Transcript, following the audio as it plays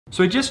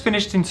So I just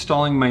finished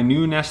installing my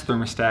new Nest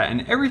thermostat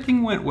and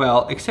everything went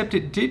well, except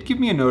it did give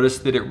me a notice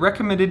that it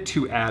recommended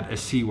to add a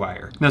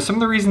C-wire. Now some of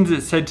the reasons it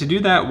said to do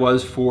that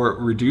was for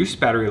reduced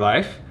battery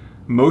life,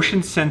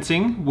 motion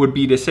sensing would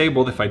be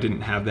disabled if I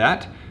didn't have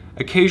that,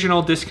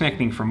 occasional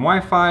disconnecting from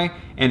Wi-Fi,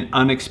 and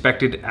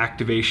unexpected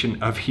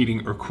activation of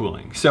heating or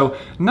cooling. So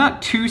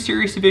not too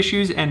serious of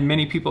issues, and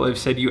many people have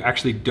said you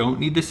actually don't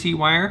need the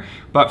C-wire,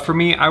 but for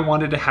me, I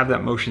wanted to have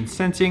that motion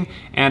sensing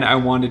and I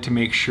wanted to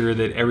make sure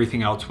that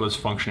everything else was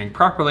functioning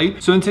properly.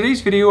 So in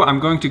today's video, I'm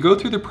going to go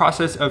through the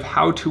process of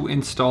how to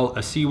install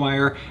a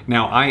C-wire.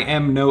 Now, I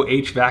am no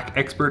HVAC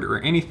expert or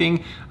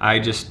anything. I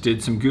just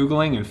did some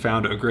Googling and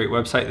found a great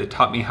website that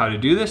taught me how to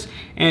do this,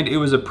 and it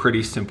was a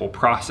pretty simple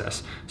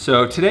process.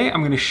 So today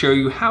I'm going to show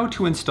you how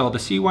to install the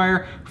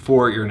C-wire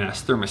for your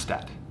Nest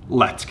thermostat.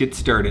 Let's get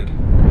started.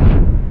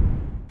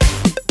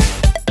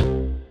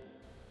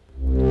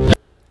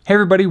 Hey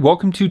everybody,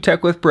 welcome to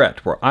Tech with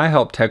Brett, where I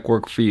help tech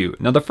work for you.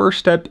 Now the first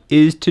step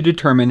is to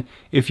determine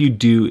if you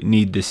do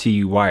need the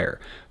C-wire.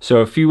 So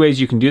a few ways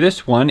you can do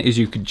this. One is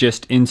you could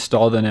just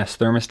install the Nest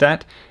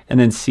thermostat and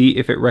then see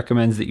if it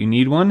recommends that you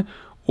need one.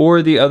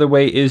 Or the other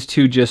way is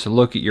to just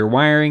look at your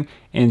wiring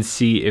and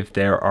see if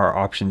there are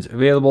options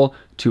available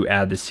to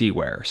add the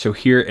C-wire. So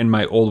here in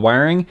my old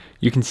wiring,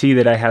 you can see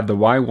that I have the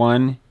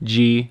Y1,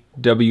 G,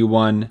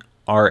 W1,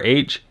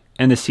 RH,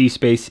 and the C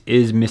space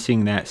is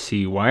missing that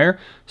C-wire.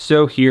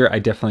 So here I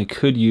definitely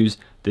could use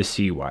the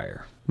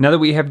C-wire. Now that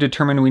we have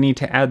determined we need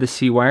to add the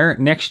C-wire,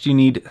 next you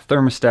need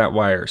thermostat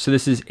wire. So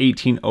this is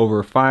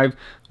 18/5.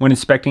 When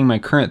inspecting my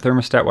current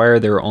thermostat wire,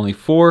 there are only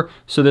 4,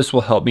 so this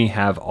will help me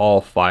have all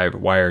 5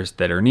 wires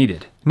that are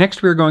needed.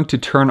 Next, we're going to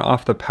turn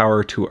off the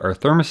power to our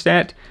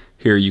thermostat.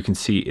 Here you can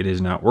see it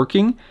is not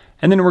working.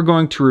 And then we're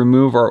going to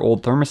remove our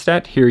old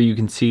thermostat. Here you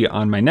can see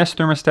on my Nest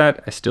thermostat,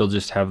 I still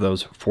just have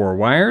those 4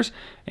 wires.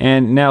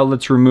 And now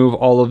let's remove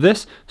all of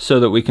this so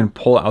that we can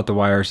pull out the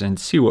wires and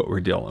see what we're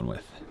dealing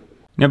with.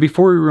 Now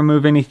before we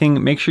remove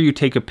anything, make sure you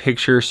take a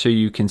picture so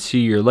you can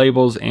see your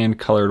labels and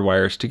colored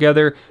wires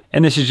together.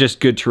 And this is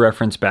just good to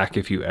reference back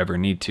if you ever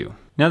need to.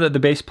 Now that the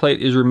base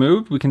plate is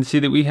removed, we can see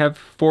that we have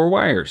 4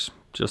 wires,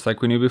 just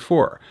like we knew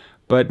before.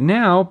 But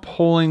now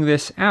pulling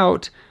this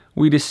out,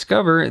 we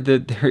discover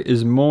that there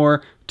is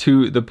more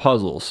to the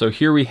puzzle. So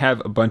here we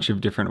have a bunch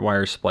of different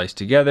wires spliced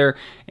together,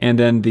 and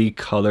then the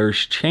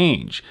colors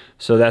change.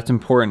 So that's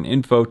important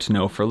info to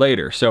know for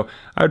later. So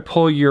I would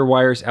pull your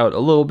wires out a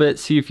little bit,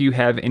 see if you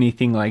have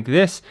anything like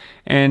this.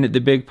 And the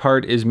big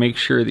part is make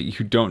sure that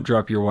you don't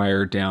drop your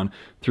wire down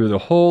through the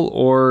hole,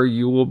 or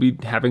you will be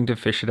having to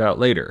fish it out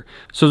later.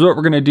 So what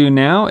we're going to do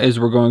now is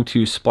we're going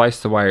to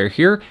splice the wire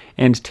here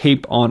and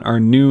tape on our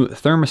new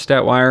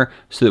thermostat wire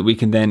so that we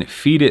can then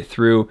feed it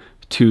through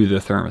to the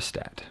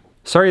thermostat.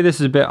 Sorry this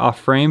is a bit off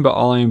frame, but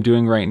all I'm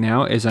doing right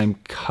now is I'm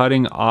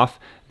cutting off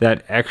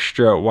that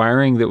extra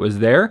wiring that was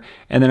there,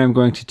 and then I'm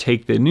going to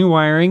take the new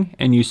wiring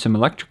and use some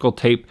electrical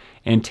tape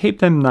and tape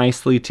them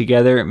nicely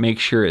together, make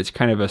sure it's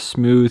kind of a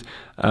smooth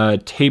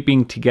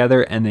taping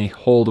together and they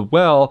hold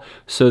well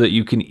so that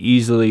you can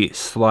easily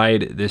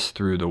slide this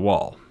through the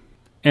wall.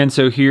 And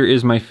so here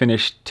is my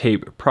finished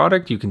tape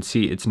product. You can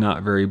see it's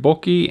not very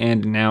bulky,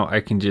 and now I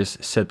can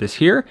just set this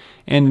here.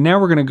 And now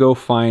we're gonna go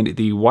find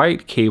the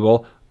white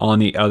cable on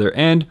the other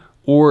end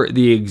or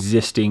the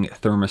existing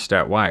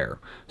thermostat wire.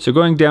 So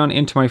going down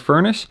into my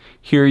furnace,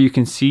 here you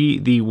can see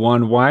the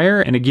 1 wire,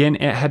 and again,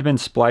 it had been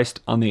spliced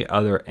on the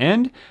other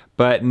end,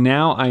 but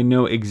now I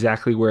know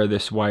exactly where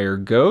this wire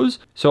goes.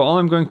 So all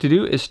I'm going to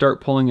do is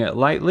start pulling it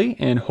lightly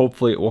and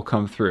hopefully it will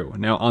come through.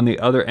 Now on the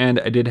other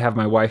end, I did have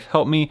my wife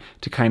help me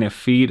to kind of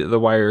feed the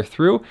wire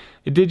through.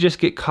 It did just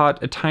get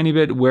caught a tiny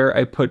bit where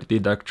I put the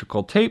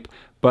electrical tape,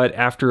 but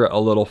after a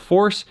little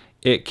force,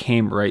 it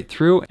came right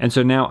through. And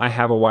so now I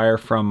have a wire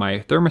from my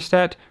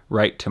thermostat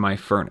right to my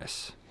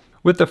furnace.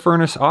 With the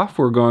furnace off,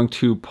 we're going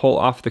to pull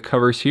off the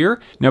covers here.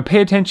 Now pay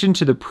attention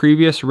to the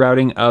previous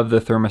routing of the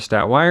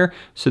thermostat wire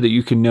so that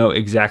you can know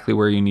exactly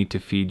where you need to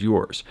feed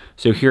yours.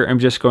 So here I'm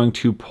just going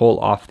to pull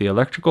off the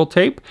electrical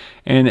tape,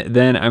 and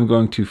then I'm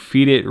going to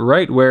feed it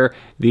right where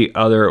the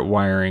other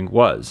wiring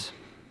was.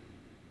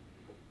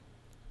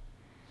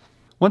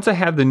 Once I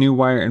have the new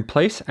wire in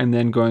place, I'm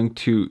then going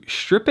to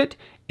strip it,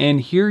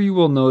 and here you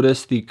will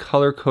notice the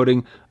color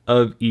coding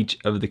of each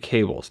of the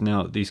cables.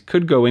 Now these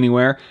could go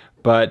anywhere,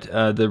 but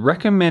the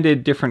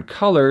recommended different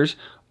colors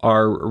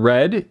are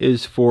red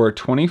is for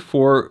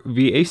 24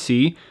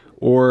 VAC,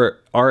 or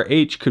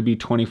RH could be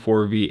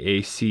 24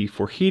 VAC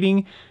for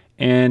heating,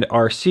 and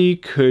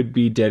RC could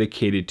be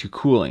dedicated to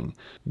cooling.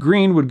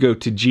 Green would go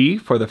to G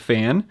for the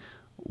fan,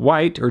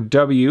 white or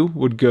W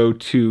would go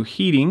to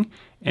heating,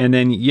 and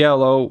then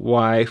yellow,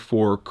 Y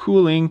for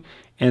cooling,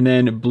 and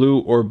then blue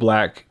or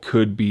black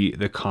could be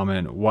the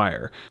common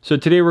wire. So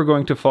today we're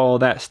going to follow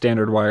that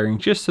standard wiring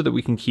just so that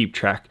we can keep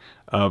track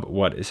of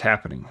what is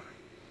happening.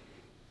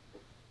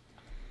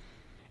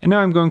 And now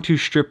I'm going to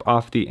strip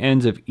off the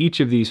ends of each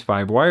of these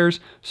 5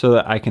 wires so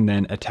that I can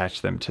then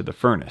attach them to the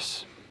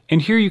furnace.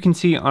 And here you can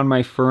see on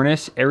my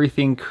furnace,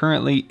 everything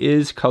currently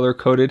is color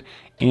coded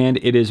and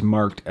it is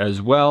marked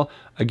as well.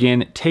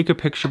 Again, take a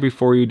picture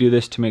before you do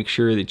this to make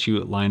sure that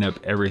you line up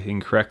everything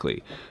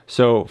correctly.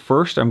 So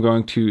first I'm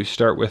going to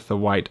start with the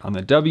white on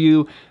the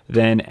W,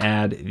 then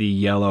add the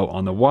yellow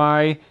on the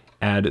Y,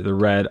 add the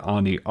red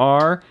on the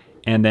R,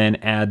 and then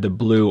add the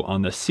blue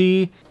on the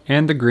C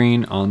and the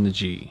green on the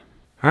G.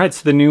 All right,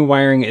 so the new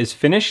wiring is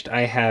finished.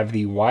 I have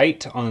the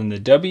white on the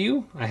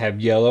W, I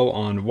have yellow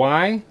on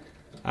Y,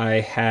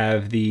 I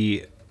have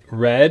the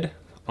red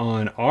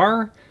on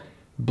R,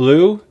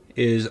 blue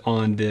is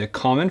on the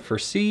common for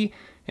C,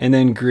 and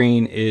then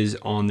green is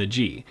on the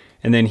G.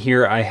 And then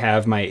here I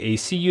have my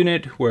AC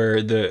unit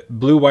where the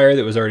blue wire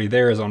that was already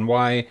there is on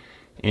Y,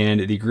 and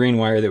the green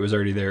wire that was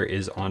already there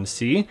is on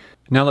C.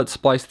 Now let's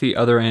splice the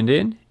other end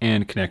in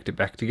and connect it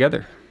back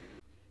together.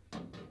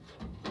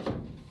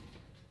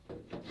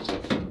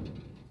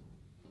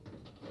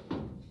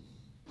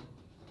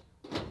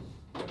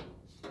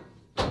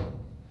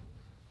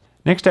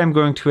 Next, I'm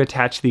going to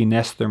attach the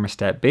Nest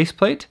thermostat base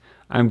plate.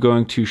 I'm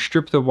going to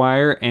strip the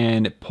wire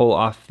and pull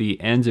off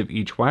the ends of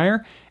each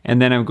wire,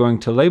 and then I'm going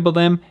to label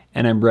them,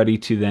 and I'm ready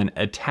to then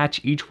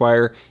attach each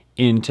wire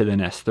into the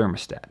Nest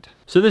thermostat.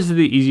 So this is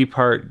the easy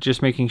part,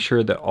 just making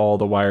sure that all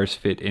the wires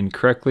fit in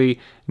correctly.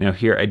 Now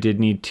here I did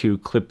need to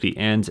clip the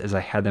ends as I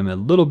had them a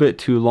little bit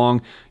too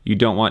long. You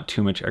don't want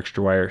too much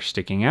extra wire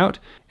sticking out.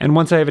 And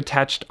once I have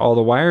attached all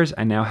the wires,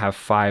 I now have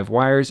 5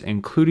 wires,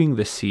 including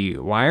the C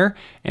wire,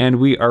 and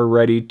we are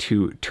ready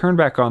to turn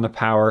back on the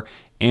power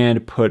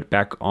and put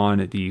back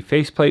on the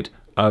faceplate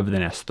of the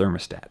Nest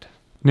thermostat.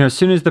 Now, as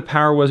soon as the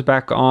power was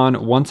back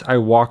on, once I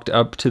walked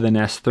up to the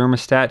Nest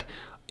thermostat,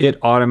 it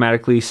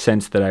automatically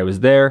sensed that I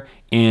was there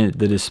and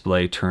the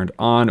display turned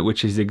on,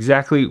 which is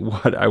exactly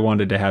what I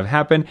wanted to have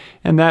happen,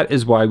 and that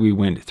is why we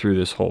went through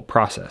this whole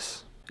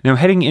process. Now,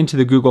 heading into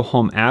the Google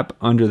Home app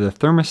under the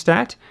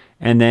thermostat,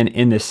 and then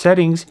in the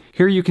settings,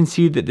 here you can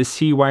see that the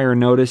C wire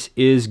notice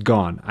is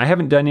gone. I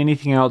haven't done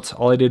anything else.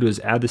 All I did was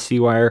add the C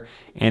wire,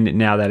 and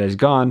now that is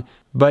gone.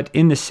 But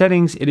in the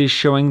settings, it is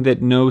showing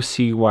that no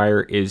C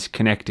wire is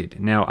connected.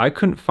 Now, I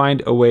couldn't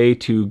find a way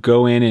to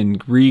go in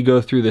and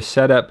re-go through the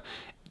setup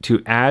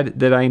to add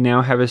that I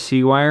now have a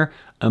C wire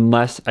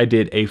unless I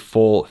did a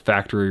full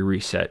factory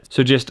reset.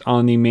 So just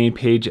on the main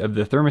page of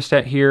the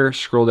thermostat here,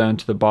 scroll down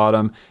to the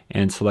bottom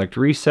and select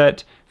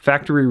reset,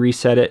 factory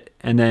reset it,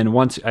 and then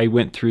once I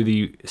went through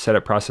the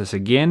setup process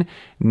again,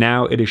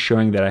 now it is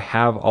showing that I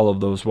have all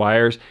of those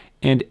wires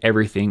and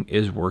everything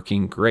is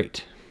working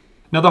great.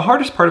 Now, the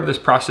hardest part of this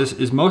process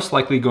is most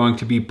likely going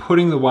to be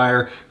putting the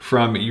wire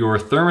from your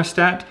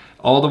thermostat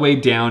all the way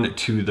down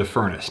to the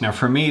furnace. Now,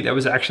 for me, that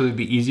was actually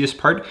the easiest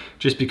part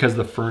just because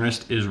the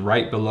furnace is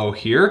right below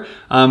here.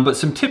 But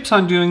some tips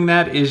on doing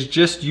that is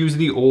just use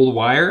the old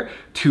wire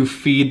to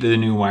feed the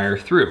new wire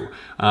through.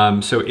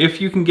 So if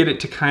you can get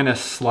it to kind of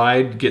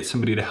slide, get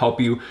somebody to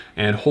help you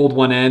and hold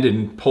one end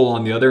and pull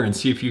on the other and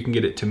see if you can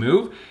get it to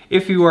move.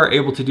 If you are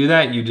able to do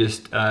that, you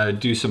just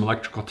do some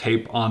electrical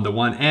tape on the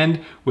one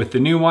end with the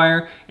new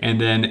wire and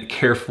then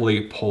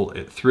carefully pull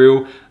it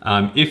through.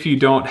 If you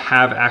don't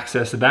have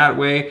access that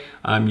way,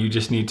 you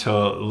just need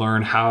to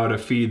learn how to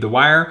feed the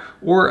wire,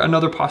 or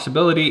another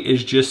possibility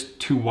is just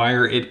to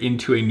wire it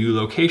into a new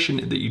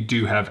location that you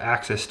do have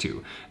access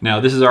to. Now,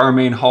 this is our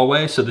main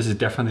hallway, so this is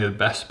definitely the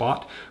best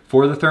spot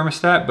for the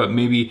thermostat, but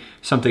maybe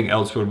something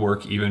else would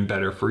work even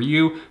better for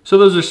you. So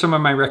those are some of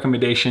my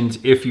recommendations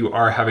if you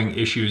are having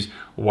issues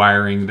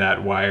wiring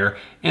that wire.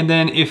 And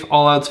then if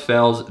all else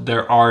fails,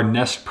 there are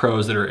Nest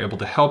pros that are able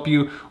to help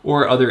you,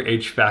 or other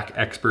HVAC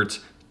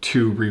experts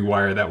to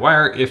rewire that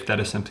wire if that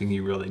is something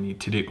you really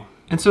need to do.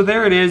 And so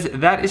there it is.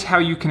 That is how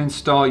you can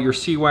install your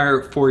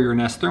C-wire for your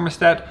Nest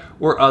thermostat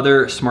or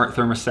other smart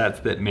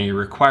thermostats that may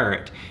require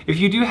it. If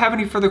you do have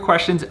any further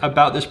questions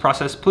about this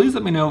process, please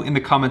let me know in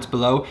the comments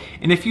below.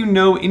 And if you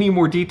know any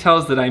more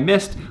details that I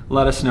missed,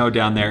 let us know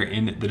down there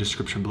in the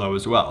description below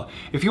as well.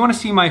 If you want to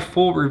see my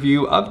full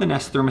review of the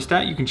Nest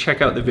thermostat, you can check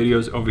out the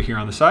videos over here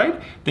on the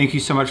side. Thank you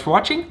so much for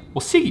watching.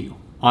 We'll see you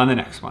on the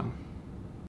next one.